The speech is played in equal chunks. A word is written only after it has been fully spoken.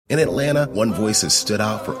In Atlanta, one voice has stood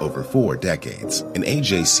out for over 4 decades. An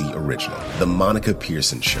AJC original, The Monica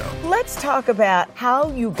Pearson Show. Let's talk about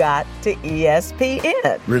how you got to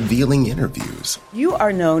ESPN. Revealing interviews. You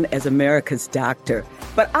are known as America's doctor,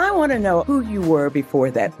 but I want to know who you were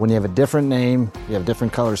before that. When you have a different name, you have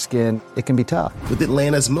different color skin, it can be tough. With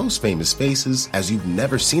Atlanta's most famous faces as you've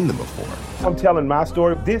never seen them before. I'm telling my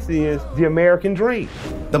story. This is the American dream.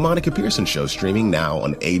 The Monica Pearson Show, streaming now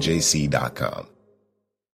on AJC.com.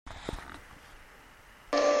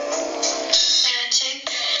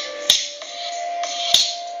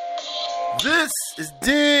 This is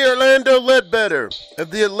D. Orlando Ledbetter of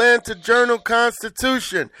the Atlanta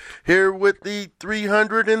Journal-Constitution, here with the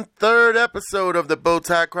 303rd episode of the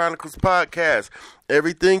Bowtie Chronicles podcast.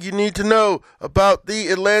 Everything you need to know about the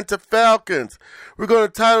Atlanta Falcons. We're going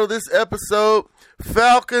to title this episode,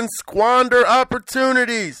 Falcons Squander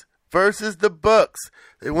Opportunities versus the Bucs.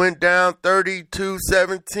 They went down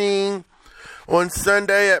 32-17 on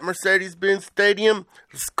Sunday at Mercedes-Benz Stadium.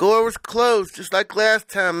 The score was close, just like last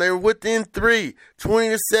time. They were within 3,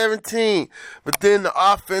 20-17. But then the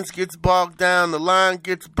offense gets bogged down. The line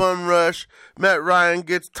gets bum rushed. Matt Ryan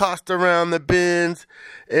gets tossed around the bends,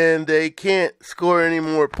 and they can't score any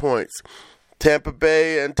more points. Tampa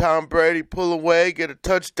Bay and Tom Brady pull away, get a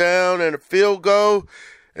touchdown and a field goal,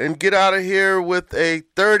 and get out of here with a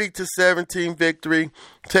 30-17 victory.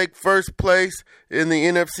 Take first place in the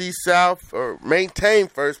NFC South, or maintain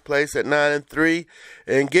first place at 9-3,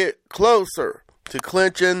 and get closer to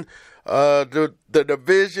clinching the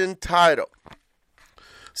division title.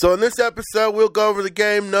 So in this episode, we'll go over the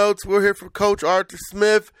game notes. We'll hear from Coach Arthur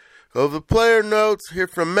Smith, go over the player notes, hear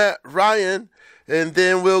from Matt Ryan, and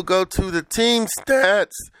then we'll go to the team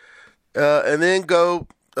stats, and then go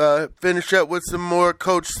finish up with some more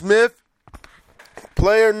Coach Smith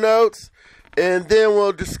player notes, and then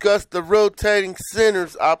we'll discuss the rotating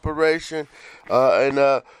centers operation and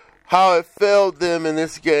how it failed them in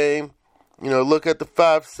this game. You know, look at the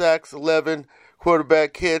 5 sacks, 11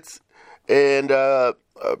 quarterback hits, and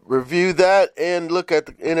review that, and look at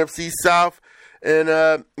the NFC South.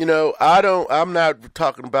 And, you know, I'm not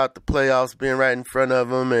talking about the playoffs being right in front of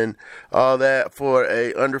them and all that for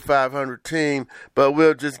a under 500 team, but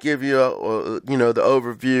we'll just give you, the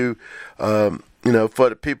overview, for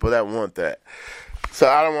the people that want that. So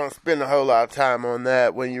I don't want to spend a whole lot of time on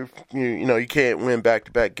that when you can't win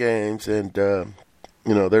back-to-back games. And,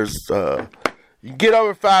 there's, you get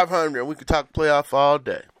over 500, we can talk playoff all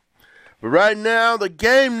day. But right now, the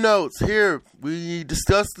game notes here. We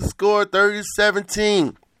discussed the score,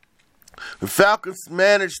 30-17. The Falcons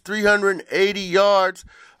managed 380 yards.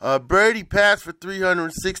 Brady passed for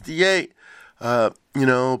 368. But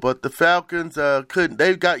the Falcons couldn't.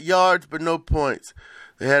 They got yards, but no points.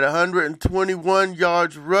 They had 121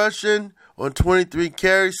 yards rushing on 23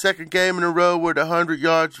 carries. Second game in a row with 100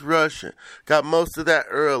 yards rushing. Got most of that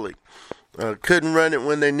early. Couldn't run it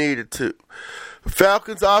when they needed to. The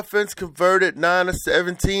Falcons offense converted 9 of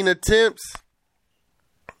 17 attempts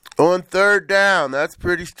on third down. That's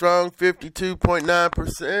pretty strong,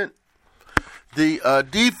 52.9%. The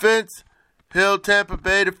defense held Tampa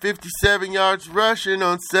Bay to 57 yards rushing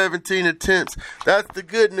on 17 attempts. That's the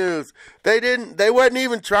good news. They wasn't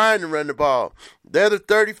even trying to run the ball. They're the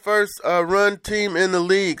 31st run team in the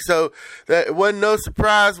league. So that it wasn't no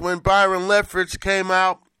surprise when Byron Leftwich came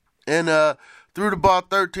out and threw the ball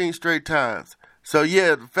 13 straight times. So,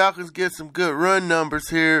 yeah, the Falcons get some good run numbers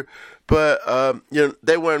here, but,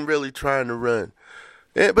 they weren't really trying to run.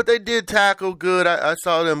 But they did tackle good. I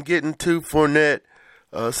saw them getting to Fournette,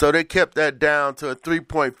 so they kept that down to a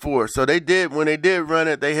 3.4. So when they did run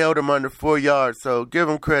it, they held them under 4 yards, so give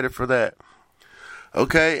them credit for that.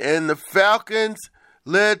 Okay, and the Falcons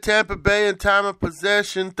led Tampa Bay in time of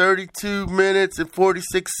possession, 32 minutes and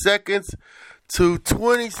 46 seconds to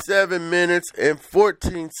 27 minutes and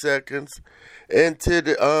 14 seconds. And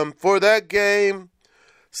for that game,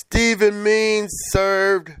 Stephen Means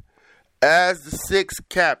served as the 6th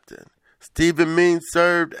captain. Stephen Means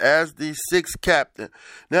served as the 6th captain.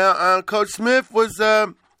 Now, Coach Smith was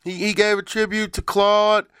he gave a tribute to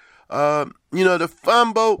Claude. The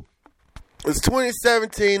fumble was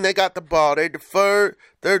 2017. They got the ball. They deferred.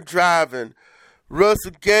 They're driving.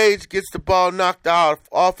 Russell Gage gets the ball knocked off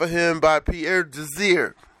of him by Pierre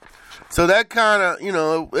Desir. So that kind of,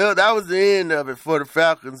 that was the end of it for the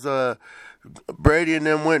Falcons. Brady and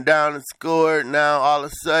them went down and scored. Now all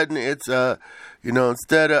of a sudden it's,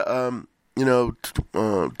 instead of,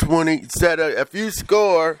 20, if you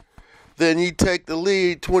score, then you take the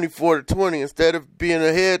lead 24-20. Instead of being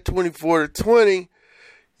ahead 24-20,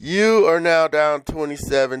 You are now down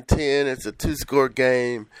 27-10. It's a two-score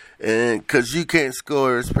game, and because you can't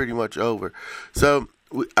score, it's pretty much over. So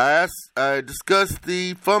I discussed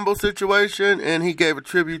the fumble situation, and he gave a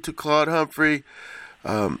tribute to Claude Humphrey.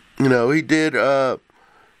 He did. He got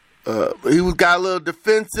a little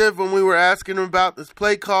defensive when we were asking him about this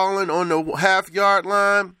play calling on the half-yard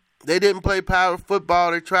line. They didn't play power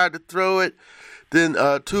football. They tried to throw it. Then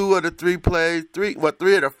 2 of the 3 plays, 3 of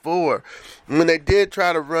the 4. And when they did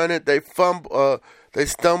try to run it, they fumbled. They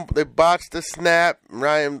botched the snap.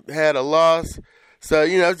 Ryan had a loss. So,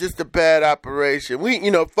 it's just a bad operation.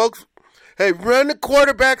 Folks, hey, run the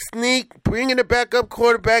quarterback sneak, bring in the backup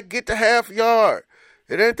quarterback, get the half yard.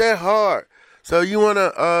 It ain't that hard. So you want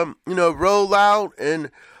to, roll out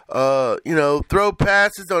and, throw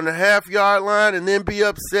passes on the half-yard line and then be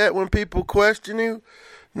upset when people question you?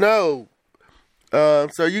 No.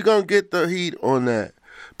 So you're going to get the heat on that.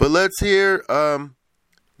 But let's hear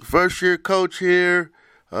first-year coach here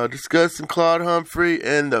discussing Claude Humphrey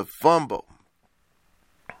and the fumble.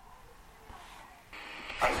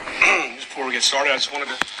 Just before we get started, I just wanted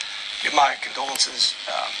to give my condolences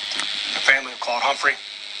to the family of Claude Humphrey.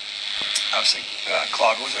 Obviously,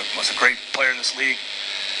 Claude was a great player in this league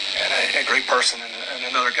and a great person, and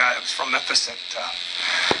another guy that was from Memphis that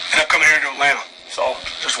ended up coming here to Atlanta. So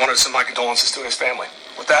just wanted to send my condolences to his family.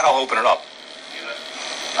 With that, I'll open it up.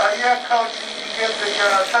 Coach, you get the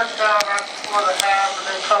touchdown right before the half and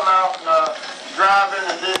then come out and drive in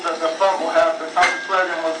and then the fumble happens. How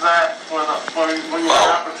frustrating was that for when you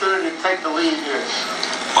had an opportunity to take the lead here?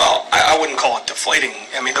 Well, I wouldn't call it deflating.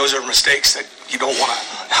 I mean, those are mistakes that you don't want to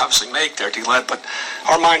obviously make there, D-Led. But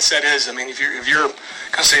our mindset is, if you're going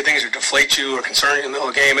to say things that deflate you or concern you in the middle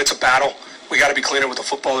of the game, it's a battle. We got to be cleaner with the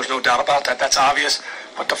football. There's no doubt about that. That's obvious.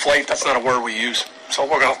 But deflate, that's not a word we use. So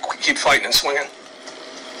we're going to keep fighting and swinging.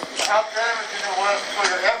 How damaging it was for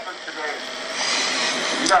your effort today?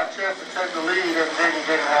 You got a chance to take the lead and then you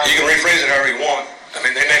didn't have. You can rephrase it however you want. They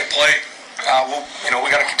made a play.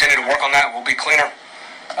 We got to continue to work on that. We'll be cleaner.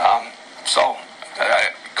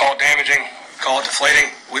 Call it damaging, call it deflating.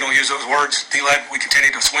 We don't use those words. D-Led, we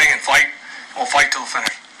continue to swing and fight. We'll fight till the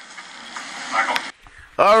finish. Michael.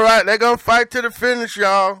 All right, they're going to fight to the finish,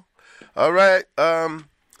 y'all. All right.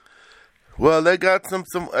 Well, they got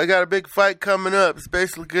I got a big fight coming up. It's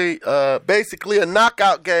basically a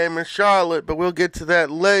knockout game in Charlotte, but we'll get to that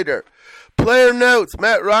later. Player notes,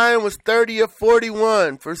 Matt Ryan was 30 of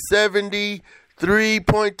 41 for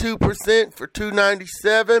 73.2% for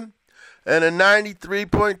 297 and a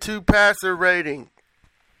 93.2 passer rating.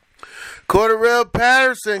 Cordarrelle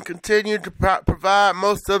Patterson continued to provide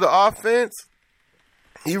most of the offense.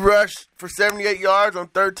 He rushed for 78 yards on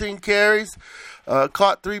 13 carries,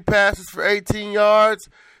 caught 3 passes for 18 yards.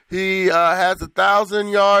 He has 1,000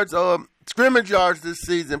 yards scrimmage yards this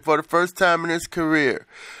season for the first time in his career,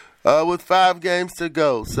 with 5 games to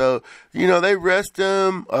go. So, they rest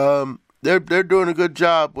him. They're doing a good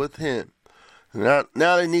job with him. Now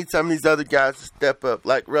they need some of these other guys to step up,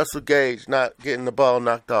 like Russell Gage, not getting the ball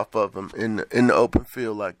knocked off of him in the open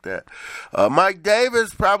field like that. Mike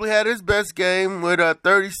Davis probably had his best game with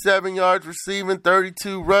 37 yards receiving,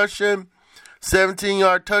 32 rushing,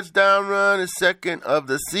 17-yard touchdown run, his second of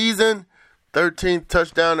the season, 13th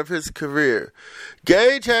touchdown of his career.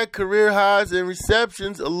 Gage had career highs in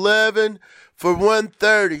receptions, 11 for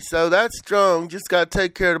 130, so that's strong. Just got to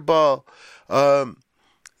take care of the ball.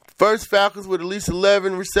 First Falcons with at least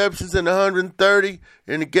 11 receptions and 130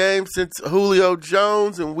 in the game since Julio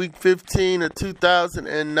Jones in Week 15 of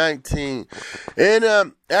 2019.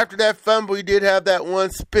 And after that fumble, he did have that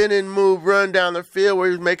one spinning move run down the field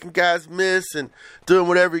where he was making guys miss and doing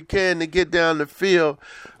whatever he can to get down the field.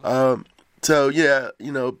 Played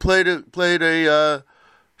a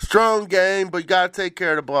strong game, but you got to take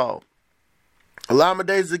care of the ball.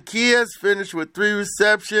 Olamide Zaccheaus finished with 3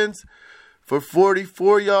 receptions for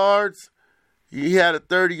 44 yards. He had a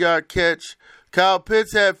 30-yard catch. Kyle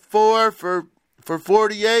Pitts had 4 for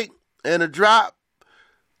 48 and a drop.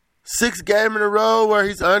 6th game in a row where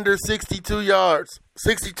he's under 62 yards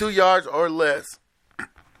or less.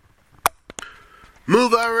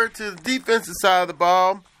 Move over to the defensive side of the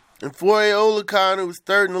ball. And Foye Oluokun, who was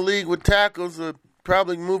 3rd in the league with tackles, will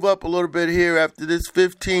probably move up a little bit here after this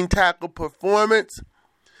 15-tackle performance.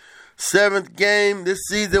 7th game this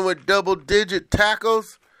season with double-digit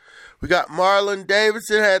tackles. We got Marlon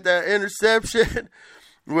Davidson had that interception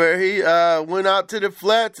where he went out to the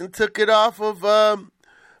flats and took it off of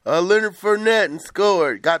Leonard Fournette and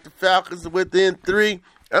scored. Got the Falcons within 3.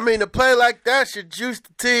 A play like that should juice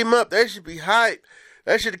the team up. They should be hyped.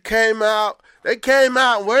 They should have came out. They came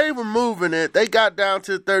out where they were moving it. They got down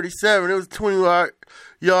to 37. It was a 20-yard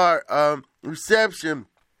yard reception.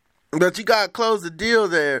 But you got to close the deal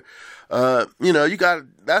there.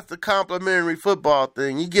 That's the complimentary football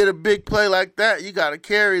thing. You get a big play like that, you got to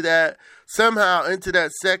carry that somehow into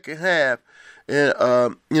that second half. And,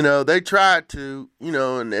 they tried to,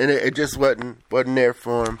 and it just wasn't there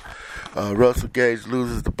for him. Russell Gage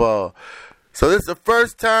loses the ball. So this is the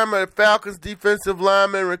first time a Falcons defensive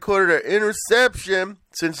lineman recorded an interception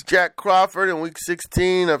since Jack Crawford in Week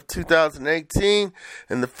 16 of 2018.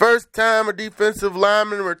 And the first time a defensive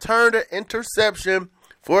lineman returned an interception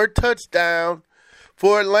for a touchdown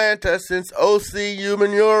for Atlanta since O.C.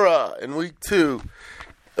 Umenyiora in Week 2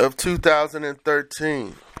 of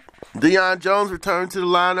 2013. Deion Jones returned to the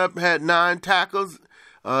lineup, had 9 tackles,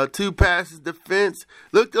 2 passes defense.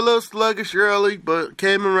 Looked a little sluggish early, but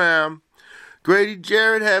came around. Grady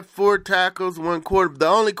Jarrett had 4 tackles, the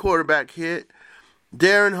only quarterback hit.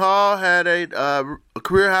 Darren Hall had a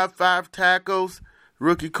career-high 5 tackles.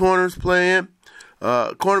 Rookie corners playing.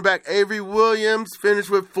 Cornerback Avery Williams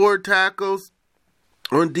finished with 4 tackles.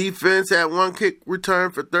 On defense, had 1 kick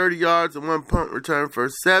return for 30 yards and 1 punt return for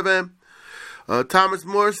 7. Thomas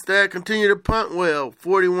Morstead continued to punt well,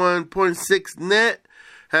 41.6 net.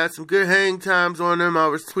 Had some good hang times on him. I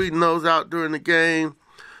was tweeting those out during the game.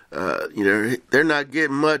 They're not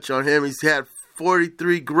getting much on him. He's had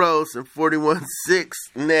 43 gross and 41.6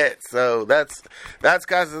 net. So that's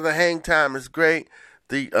because of the hang time is great.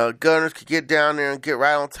 The Gunners could get down there and get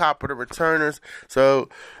right on top of the returners. So,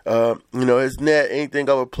 his net, anything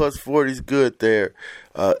over plus 40 is good there.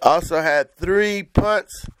 Also had 3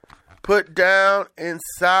 punts put down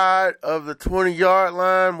inside of the 20-yard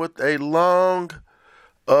line with a long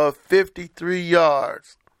of 53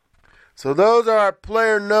 yards. So those are our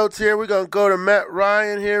player notes here. We're gonna go to Matt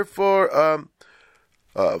Ryan here for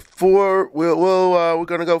we're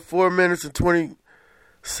gonna go 4 minutes and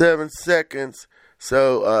 27 seconds.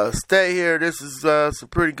 So stay here. This is some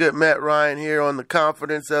pretty good Matt Ryan here on the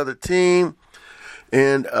confidence of the team,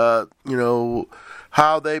 and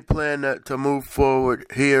how they plan to move forward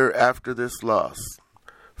here after this loss.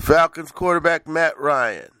 Falcons quarterback Matt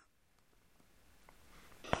Ryan.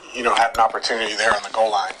 Had an opportunity there on the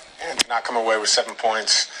goal line and to not come away with 7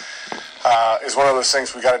 points is one of those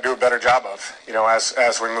things we got to do a better job of,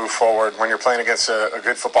 as we move forward. When you're playing against a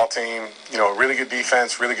good football team, a really good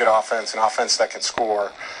defense, really good offense, an offense that can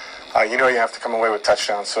score, you have to come away with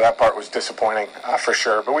touchdowns. So that part was disappointing for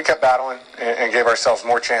sure. But we kept battling and gave ourselves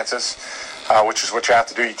more chances, which is what you have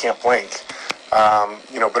to do. You can't blink.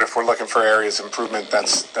 But if we're looking for areas of improvement,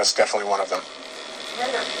 that's definitely one of them. The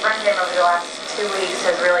run game over the last 2 weeks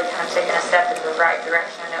has really kind of taken a step in the right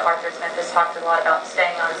direction. I know Arthur Smith has talked a lot about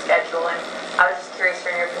staying on schedule, and I was just curious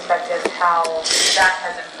from your perspective how that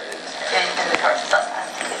has improved in the coach's assessment.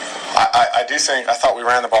 I thought we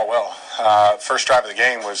ran the ball well. First drive of the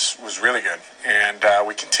game was really good, and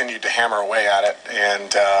we continued to hammer away at it.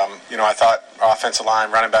 And I thought our offensive line,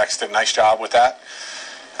 running backs did a nice job with that.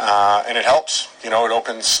 And it helps. It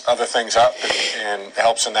opens other things up and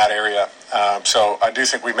helps in that area. So I do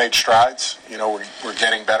think we made strides. We're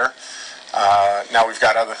getting better. Now we've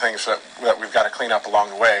got other things that we've got to clean up along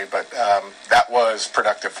the way, but that was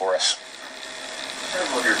productive for us.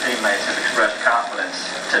 Several of your teammates have expressed confidence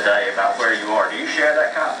today about where you are. Do you share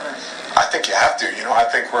that confidence? I think you have to. I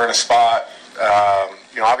think we're in a spot,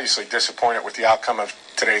 obviously disappointed with the outcome of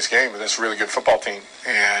today's game, but this really good football team.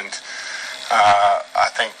 And I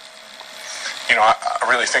think, I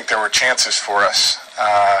really think there were chances for us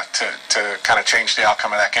to kind of change the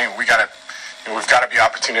outcome of that game. We've got to be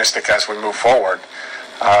opportunistic as we move forward,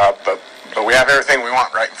 but we have everything we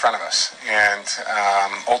want right in front of us, and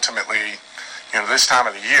ultimately, this time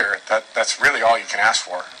of the year, that's really all you can ask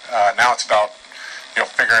for. Now it's about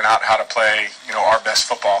figuring out how to play our best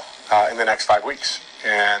football in the next 5 weeks,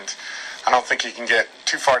 and I don't think you can get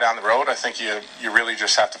too far down the road. I think you really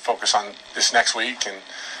just have to focus on this next week and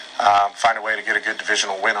find a way to get a good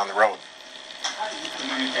divisional win on the road. How do you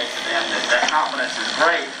communicate to them that confidence is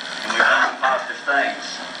great and we've done some positive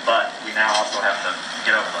things, but we now also have to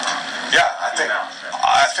get over the hump? Yeah, I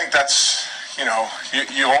think that's,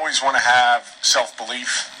 you always want to have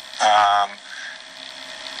self-belief,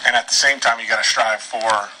 and at the same time you got to strive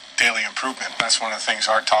for daily improvement. That's one of the things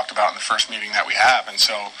Art talked about in the first meeting that we have, and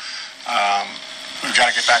so we've got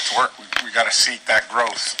to get back to work. We've got to seek that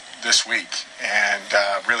growth this week and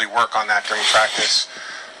really work on that during practice.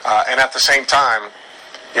 And at the same time,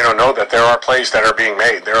 know that there are plays that are being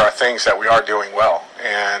made. There are things that we are doing well,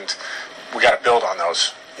 and we got to build on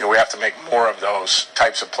those. We have to make more of those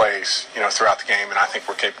types of plays, throughout the game, and I think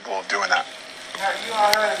we're capable of doing that. Now, you all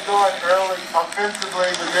had it going early offensively,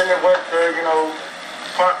 but then it went to,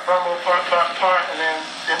 part fumble, part, and then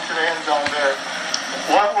into the end zone there.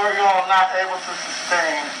 What were you all not able to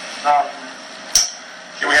sustain?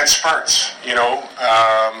 We had spurts,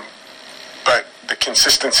 but the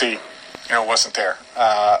consistency, wasn't there.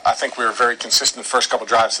 I think we were very consistent the first couple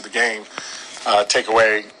drives of the game. Take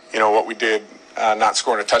away, what we did, not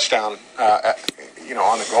scoring a touchdown,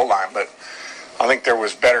 on the goal line. But I think there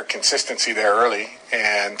was better consistency there early,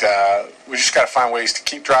 and we just got to find ways to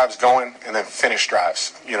keep drives going and then finish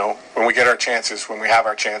drives. When we get our chances, when we have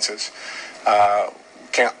our chances,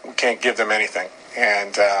 we can't give them anything.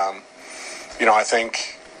 And I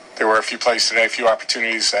think there were a few plays today, a few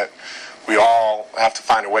opportunities that we all have to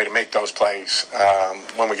find a way to make those plays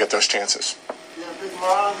when we get those chances. Yeah, Big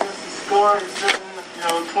Marlon gets the score. He's sitting,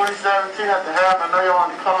 2017 at the half. I know you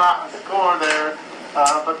want to come out and score there,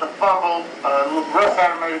 but the fumble, Russ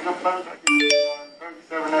had made a good play back in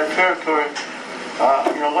 37 that territory.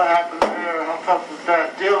 What happened there? How tough was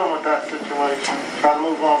that, dealing with that situation, trying to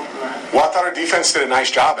move on from that? Well, I thought our defense did a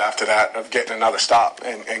nice job after that of getting another stop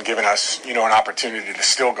and giving us, an opportunity to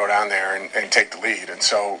still go down there and take the lead. And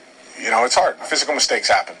so, it's hard. Physical mistakes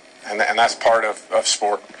happen, and that's part of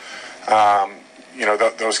sport.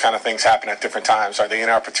 Those kind of things happen at different times. Are they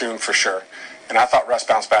inopportune? For sure. And I thought Russ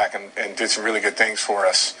bounced back and did some really good things for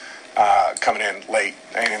us coming in late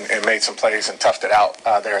and made some plays and toughed it out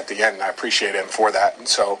there at the end, and I appreciate him for that. And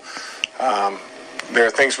so there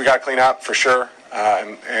are things we got to clean up for sure,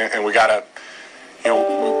 and we got to,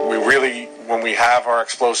 we really, when we have our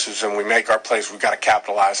explosives and we make our plays, we've got to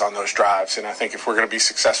capitalize on those drives. And I think if we're going to be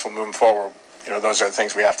successful moving forward, those are the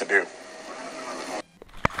things we have to do.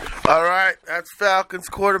 All right, that's Falcons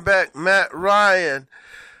quarterback Matt Ryan.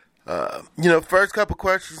 First couple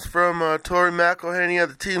questions from Tori McElhaney of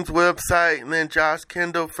the team's website, and then Josh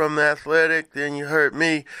Kendall from The Athletic. Then you heard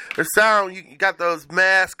me. The sound, you got those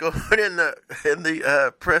masks going in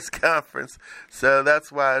the press conference, so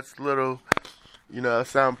that's why it's a little,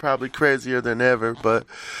 sound probably crazier than ever. But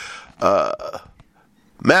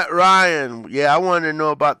Matt Ryan, I wanted to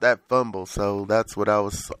know about that fumble, so that's what I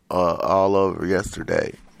was all over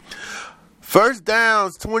yesterday. First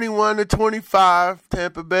downs, 21-25,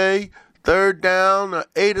 Tampa Bay. Third down,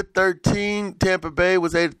 8 of 13. Tampa Bay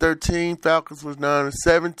was 8 of 13. Falcons was 9 of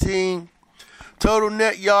 17. Total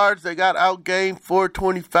net yards, they got outgained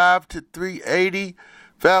 425 to 380.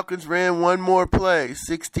 Falcons ran one more play,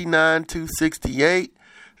 69-68.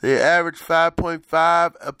 They averaged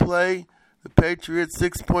 5.5 a play. The Patriots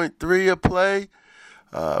 6.3 a play.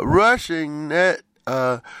 Rushing net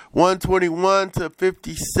 121 to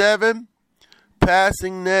 57.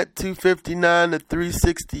 Passing net 259 to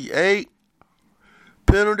 368.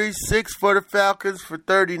 Penalties 6 for the Falcons for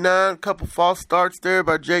 39. A couple false starts there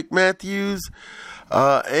by Jake Matthews,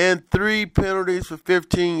 and 3 penalties for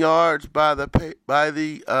 15 yards by the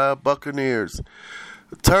Buccaneers.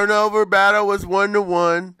 The turnover battle was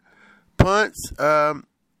 1-1. Punts.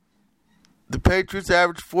 The Patriots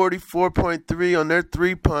averaged 44.3 on their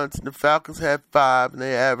 3 punts, and the Falcons had 5, and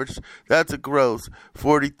they averaged, that's a gross,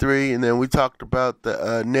 43. And then we talked about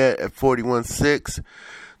the net at 41-6.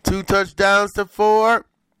 2 touchdowns to 4,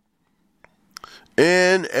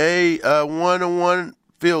 and a 1-on-1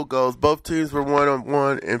 field goals. Both teams were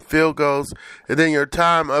 1-on-1 in field goals. And then your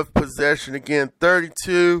time of possession, again,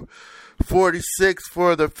 32-46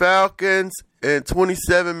 for the Falcons, and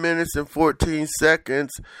 27 minutes and 14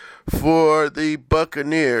 seconds for the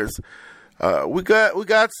Buccaneers. We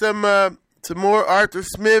got some more Arthur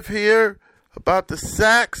Smith here about the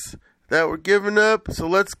sacks that were given up. So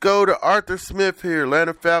let's go to Arthur Smith here,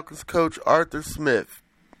 Atlanta Falcons coach Arthur Smith.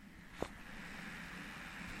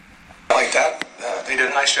 Like that, they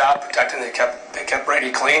did a nice job protecting. They kept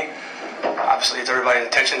Brady clean. Obviously, it's everybody's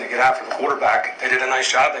intention to get after the quarterback. They did a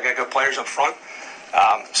nice job. They got good players up front.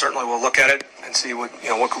 Certainly, we'll look at it and see what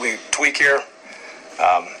can we tweak here.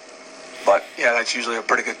 But that's usually a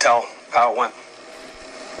pretty good tell how it went.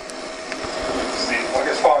 Steve, I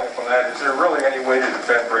guess following up on that, is there really any way to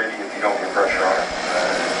defend Brady if you don't get pressure on him?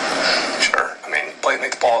 Sure. I mean,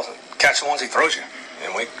 make the ball, catch the ones he throws you.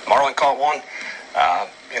 And Marlon caught one.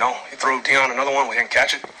 He threw Dion another one. We didn't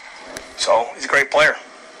catch it. So he's a great player.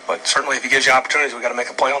 But certainly, if he gives you opportunities, we got to make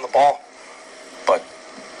a play on the ball. But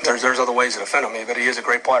there's other ways to defend him. But he is a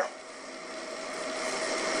great player.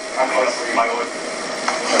 How close were you?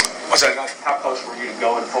 What's that? How close were you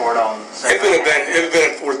going forward on? It would have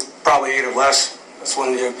been fourth, probably 8 or less. That's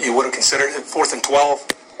when you would have considered it. 4th and 12,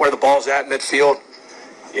 where the ball's at midfield.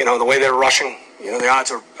 The way they're rushing. The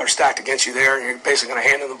odds are stacked against you there. You're basically going to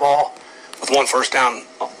hand them the ball with 1 first down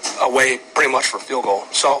away, pretty much for a field goal.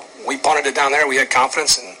 So we punted it down there. We had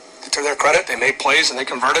confidence, and to their credit, they made plays and they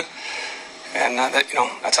converted. And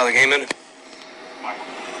that's how the game ended.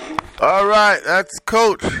 All right, that's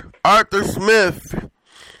Coach Arthur Smith.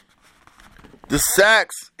 The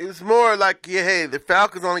sacks is more like, the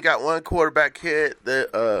Falcons only got one quarterback hit.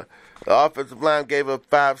 The offensive line gave up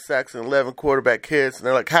 5 sacks and 11 quarterback hits. And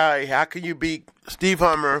they're like, how can you beat Steve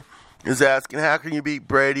Hummer? Is asking, how can you beat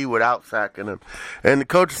Brady without sacking him? And the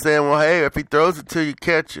coach is saying, well, hey, if he throws it to you,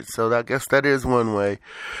 catch it. So I guess that is one way.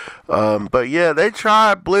 But, yeah, they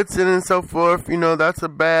tried blitzing and so forth. That's a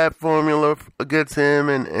bad formula against him,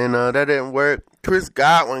 and that didn't work. Chris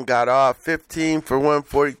Godwin got off 15 for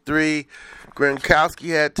 143. Gronkowski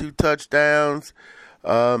had 2 touchdowns.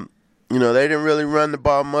 They didn't really run the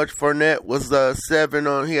ball much. Fournette was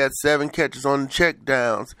 7 he had 7 catches on the check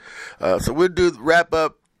downs. So we'll wrap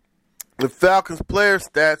up the Falcons player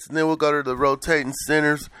stats, and then we'll go to the rotating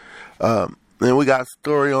centers. And we got a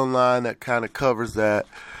story online that kind of covers that.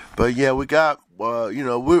 But yeah, we got, now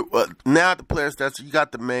the player stats, you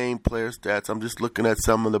got the main player stats. I'm just looking at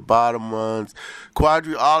some of the bottom ones.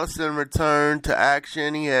 Quadri Allison returned to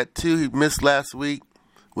action. He had 2. He missed last week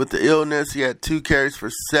with the illness. He had 2 carries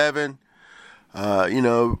for 7.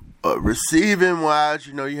 Receiving wise,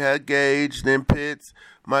 you had Gage, then Pitts.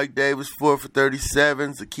 Mike Davis 4 for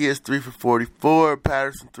 37, Zacchaeus 3 for 44,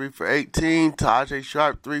 Patterson 3 for 18, Tajay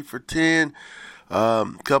Sharp 3 for 10,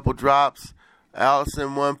 couple drops,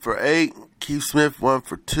 Allison 1 for 8, Keith Smith 1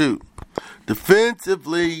 for 2.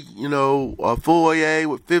 Defensively, Foyer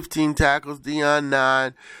with 15 tackles, Dion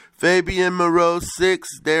 9, Fabian Moreau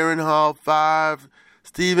 6, Darren Hall 5,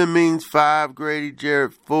 Stephen Means 5, Grady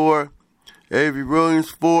Jarrett 4, Avery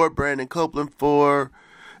Williams 4, Brandon Copeland 4,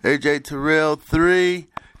 AJ Terrell 3.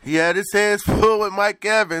 He had his hands full with Mike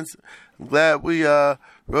Evans. I'm glad we wrote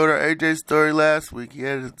our AJ story last week. He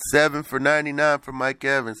had 7 for 99 for Mike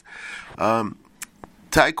Evans.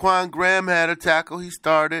 Tyquan Graham had a tackle. He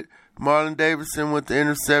started. Marlon Davidson with the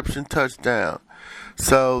interception touchdown.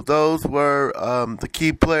 So those were the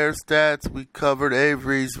key player stats. We covered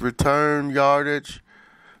Avery's return yardage.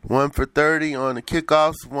 1 for 30 on the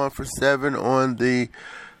kickoffs. 1 for 7 on the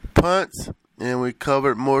punts. And we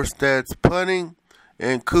covered more stats punting.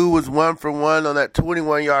 And Koo was 1 for 1 on that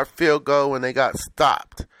 21-yard field goal when they got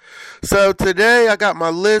stopped. So today I got my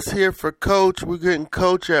list here for Coach. We're getting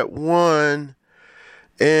Coach at 1.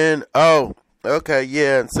 And,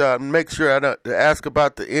 and so make sure I don't ask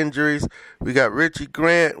about the injuries. We got Richie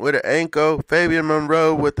Grant with an ankle, Fabian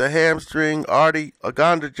Monroe with a hamstring, Artie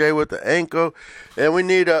Aganda with the ankle. And we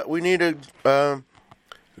need a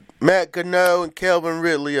Matt Gano and Kelvin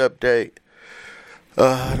Ridley update. We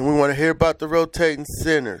want to hear about the rotating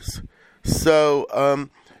centers. So,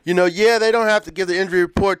 they don't have to give the injury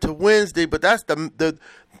report to Wednesday, but that's the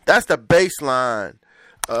baseline.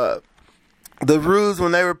 The rules,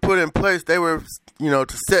 when they were put in place, they were,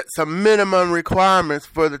 to set some minimum requirements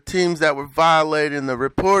for the teams that were violating the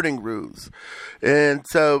reporting rules. And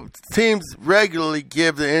so teams regularly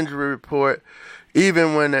give the injury report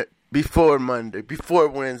even when before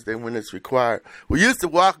Wednesday when it's required. We used to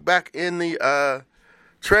walk back in the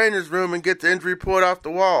trainer's room and get the injury report off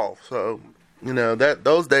the wall. So,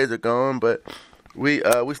 those days are gone, but we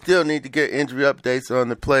still need to get injury updates on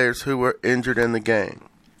the players who were injured in the game.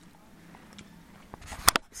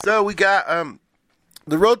 So we got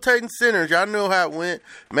the rotating centers. Y'all know how it went.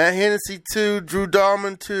 Matt Hennessy 2, Drew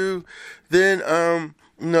Dahlman 2. Then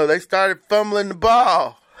they started fumbling the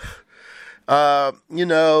ball.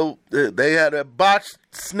 They had a botched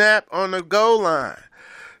snap on the goal line.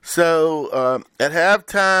 So, at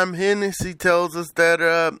halftime, Hennessy tells us that,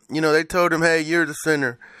 they told him, hey, you're the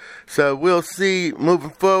center. So, we'll see moving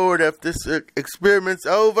forward if this experiment's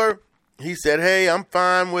over. He said, hey, I'm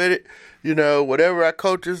fine with it. Whatever our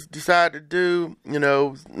coaches decide to do,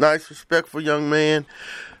 nice, respectful young man.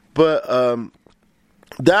 But,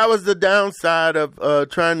 that was the downside of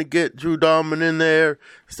trying to get Drew Dahlman in there.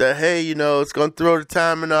 Said, hey, it's going to throw the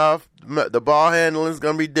timing off. The ball handling is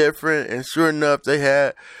going to be different. And sure enough, they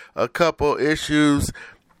had a couple issues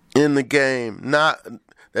in the game. Not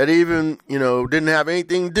that even, didn't have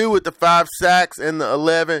anything to do with the 5 sacks and the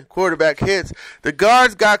 11 quarterback hits. The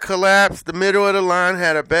guards got collapsed. The middle of the line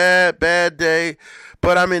had a bad day.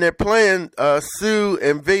 But, they're playing Sue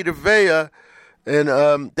and Vita Vea.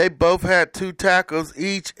 And they both had 2 tackles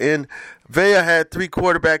each, and Vea had 3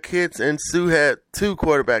 quarterback hits, and Sue had 2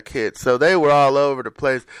 quarterback hits. So they were all over the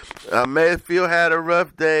place. Mayfield had a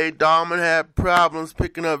rough day. Dahlman had problems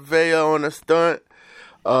picking up Vea on a stunt.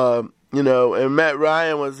 And Matt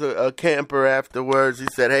Ryan was a camper afterwards. He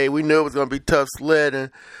said, hey, we knew it was going to be tough sledding,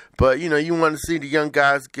 But, you want to see the young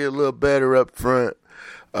guys get a little better up front,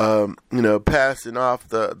 passing off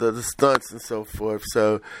the stunts and so forth.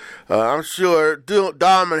 So I'm sure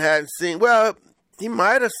Dahlman hadn't seen, well, he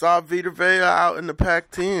might have saw Vita Vea out in the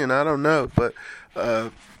Pac-10. I don't know. But,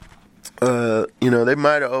 they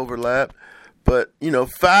might have overlapped. But,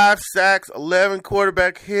 5 sacks, 11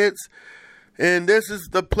 quarterback hits. And this is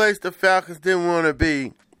the place the Falcons didn't want to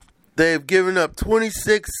be. They've given up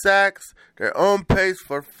 26 sacks. They're on pace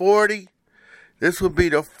for 40. This will be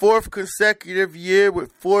the 4th consecutive year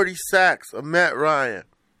with 40 sacks of Matt Ryan.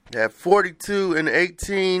 They have 42 and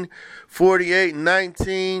 18, 48 and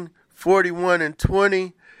 19, 41 and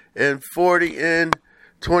 20, and 40 and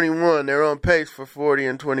 21. They're on pace for 40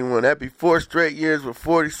 and 21. That'd be 4 straight years with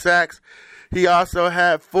 40 sacks. He also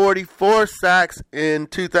had 44 sacks in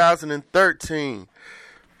 2013.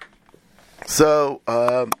 So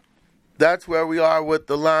that's where we are with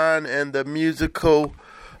the line and the musical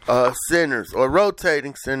centers, or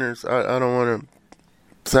rotating centers. I don't want to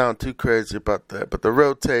sound too crazy about that, but the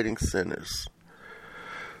rotating centers.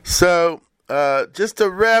 So just to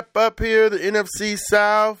wrap up here, the NFC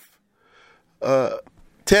South,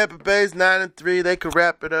 Tampa Bay's 9-3. They could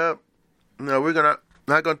wrap it up. We're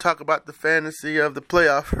not going to talk about the fantasy of the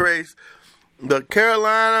playoff race. But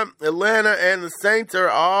Carolina, Atlanta, and the Saints are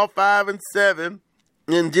all 5-7.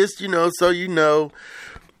 And just, so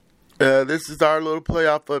this is our little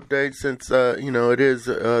playoff update since, it is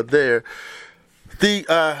there. The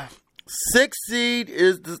 6th seed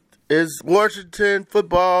is Washington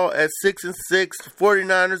football at 6-6.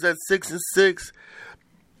 49ers at 6-6.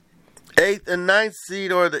 8th and 9th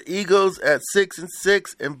seed are the Eagles at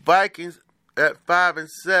 6-6, and Vikings at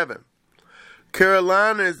 5-7.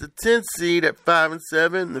 Carolina is the 10th seed at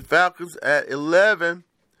 5-7. The Falcons at 11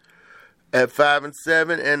 at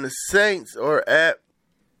 5-7, and the Saints are at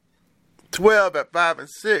 12 at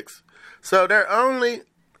 5-6. So they're only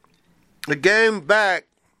a game back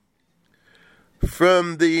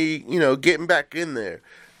from the getting back in there.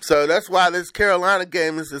 So that's why this Carolina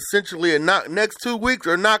game is essentially next 2 weeks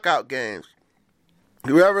are knockout games.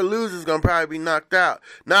 Whoever loses is going to probably be knocked out.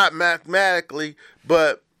 Not mathematically,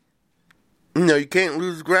 but, you can't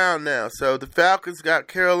lose ground now. So the Falcons got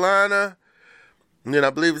Carolina, and then I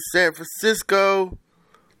believe it's San Francisco.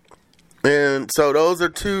 And so those are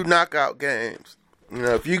 2 knockout games.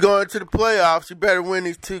 If you go into the playoffs, you better win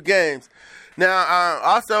these 2 games. Now, I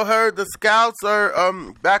also heard the scouts are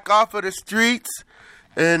back off of the streets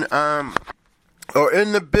and or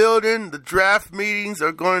in the building. The draft meetings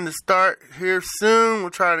are going to start here soon.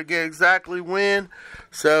 We'll try to get exactly when.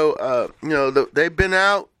 So, they've been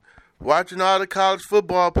out watching all the college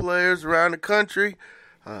football players around the country.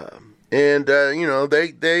 And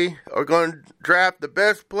they are going to draft the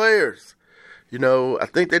best players. I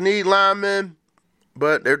think they need linemen,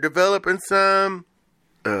 but they're developing some.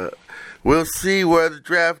 We'll see where the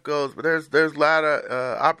draft goes, but there's a lot of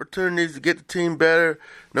opportunities to get the team better.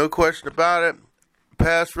 No question about it.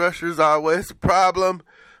 Pass rusher is always a problem.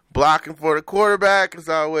 Blocking for the quarterback is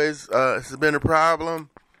always has been a problem.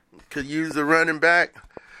 Could use a running back.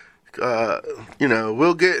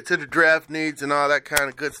 We'll get to the draft needs and all that kind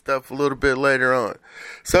of good stuff a little bit later on.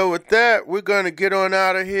 So with that, we're going to get on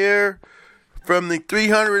out of here from the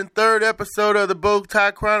 303rd episode of the Bow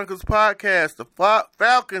Tie Chronicles podcast. The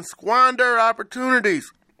Falcons squander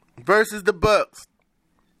opportunities versus the Bucs.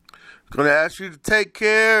 I'm going to ask you to take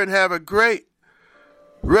care and have a great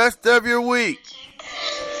rest of your week.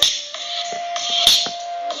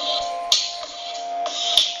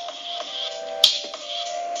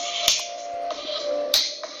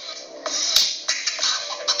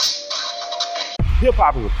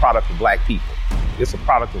 Hip-hop is a product of black people. It's a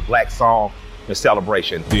product of black song and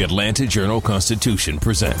celebration. The Atlanta Journal-Constitution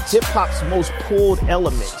presents hip-hop's most pulled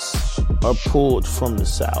elements are pulled from the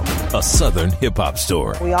South. A Southern hip-hop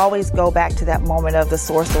story. We always go back to that moment of the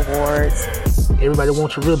Source Awards. Everybody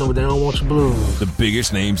wants your rhythm, but they don't want your blues. The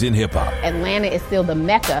biggest names in hip-hop. Atlanta is still the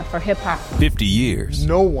mecca for hip-hop. 50 years.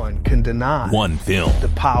 No one can deny one film. The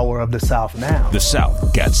power of the South now. The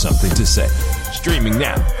South got something to say. Streaming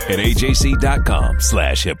now at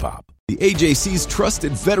ajc.com/hiphop. The AJC's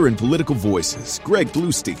trusted veteran political voices, Greg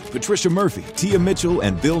Bluestein, Patricia Murphy, Tia Mitchell,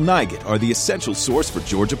 and Bill Nygaard, are the essential source for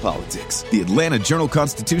Georgia politics. The Atlanta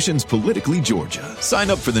Journal-Constitution's Politically Georgia. Sign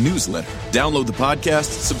up for the newsletter, download the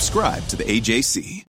podcast, subscribe to the AJC.